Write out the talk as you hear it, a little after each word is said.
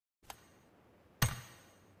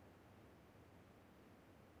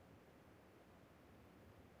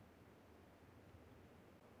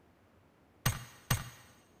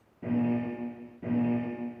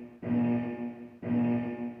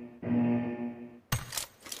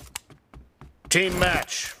Team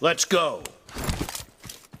match, let's go.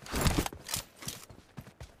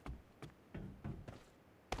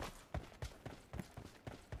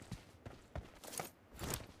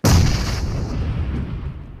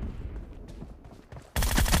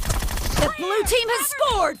 The blue team has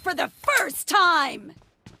scored for the first time!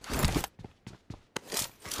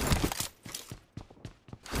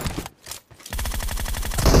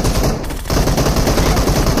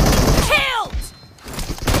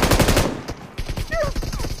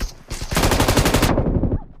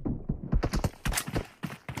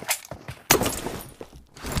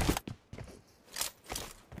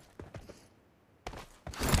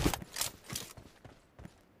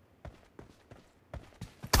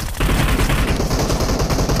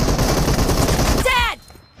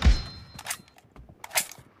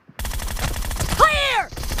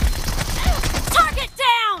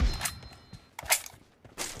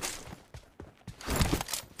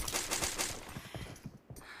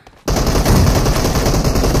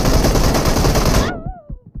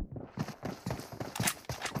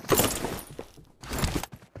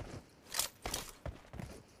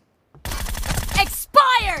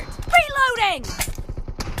 Reloading!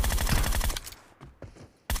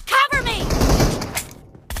 Cover me!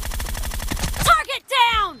 Target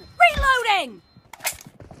down! Reloading!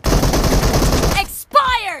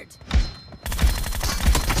 Expired!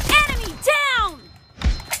 Enemy down!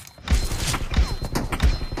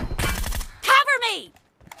 Cover me!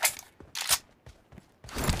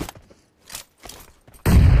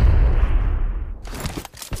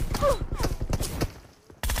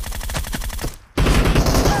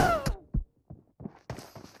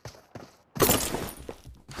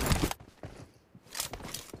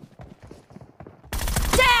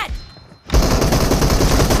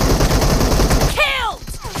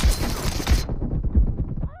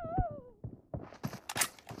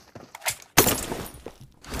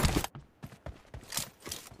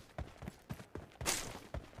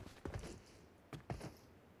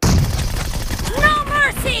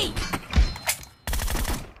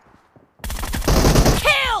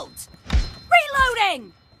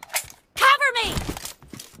 Cover me!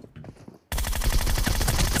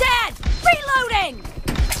 Dead! Reloading!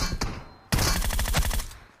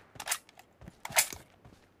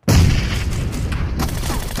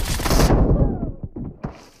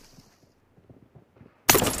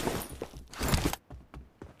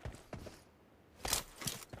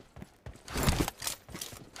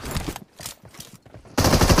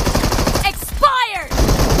 Expired!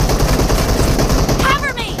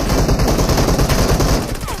 Cover me!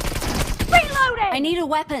 I need a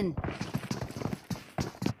weapon.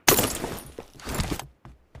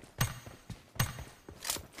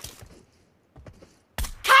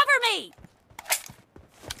 Cover me!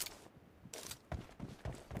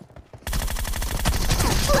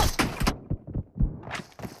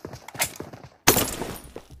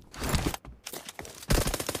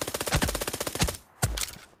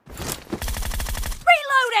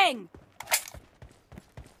 Reloading!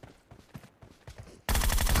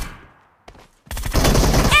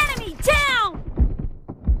 Down!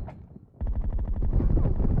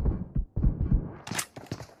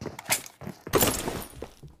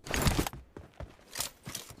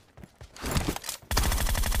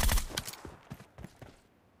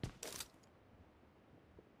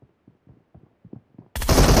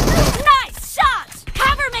 Nice shot!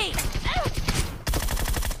 Cover me!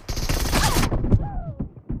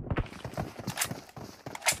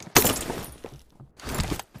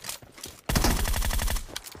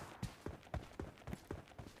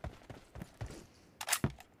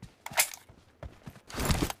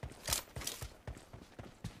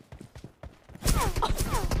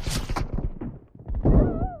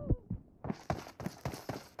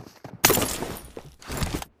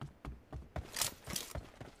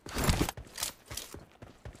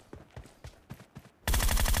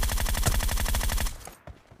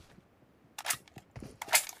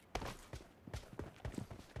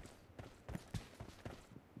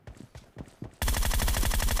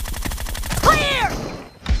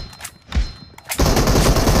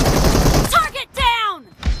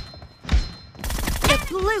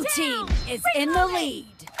 Blue team is in the lead.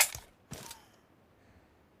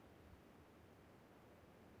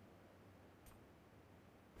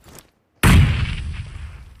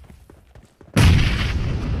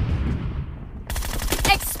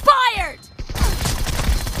 Expired!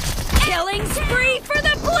 Killing spree for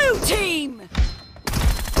the blue team!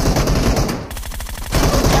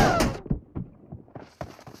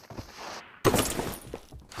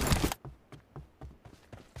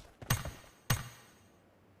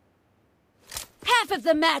 Half of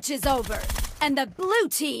the match is over. And the blue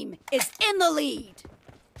team is in the lead.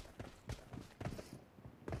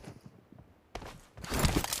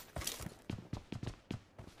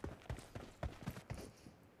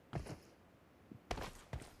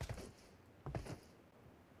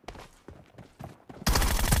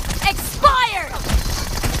 Expired!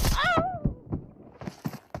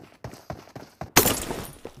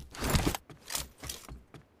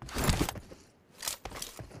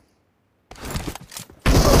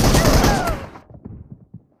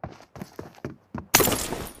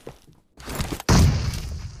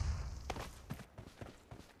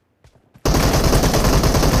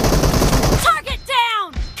 Target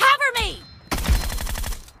down! Cover me!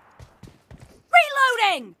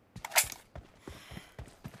 Reloading!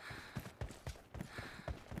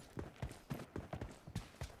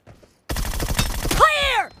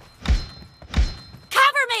 Clear!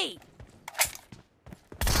 Cover me!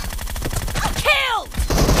 Killed!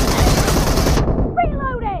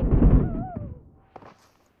 Reloading!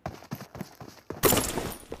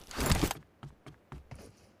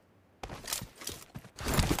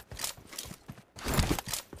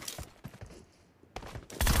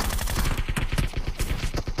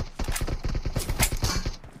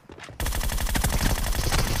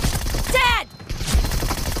 Dead!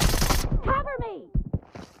 Cover me!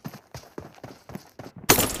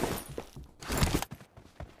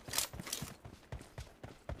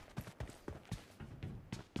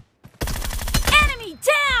 Enemy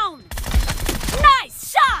down!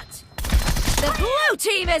 Nice shot! The blue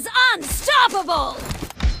team is unstoppable!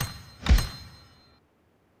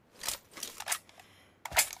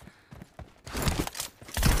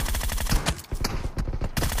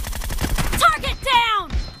 Target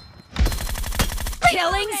down!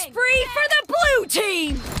 Killing spree for the blue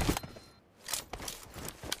team!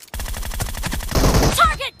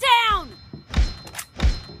 Target down!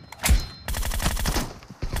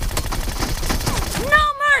 No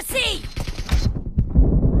mercy!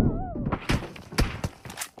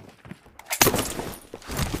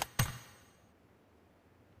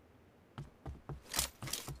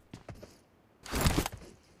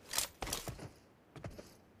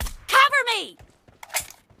 Cover me!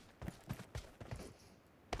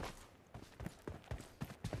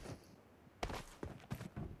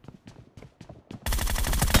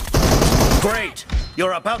 Great!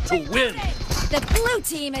 You're about to win! The blue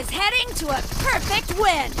team is heading to a perfect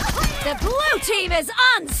win! The blue team is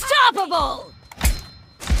unstoppable!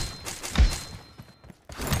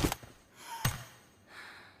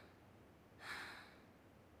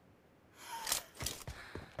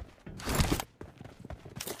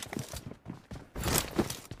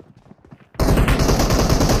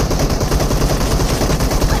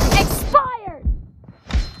 Expired!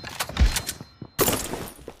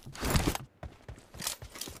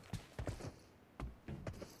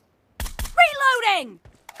 Reloading!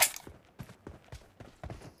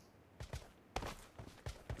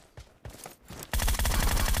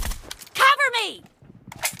 Cover me!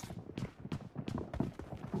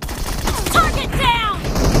 Target down!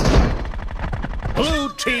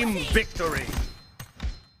 Blue team victory!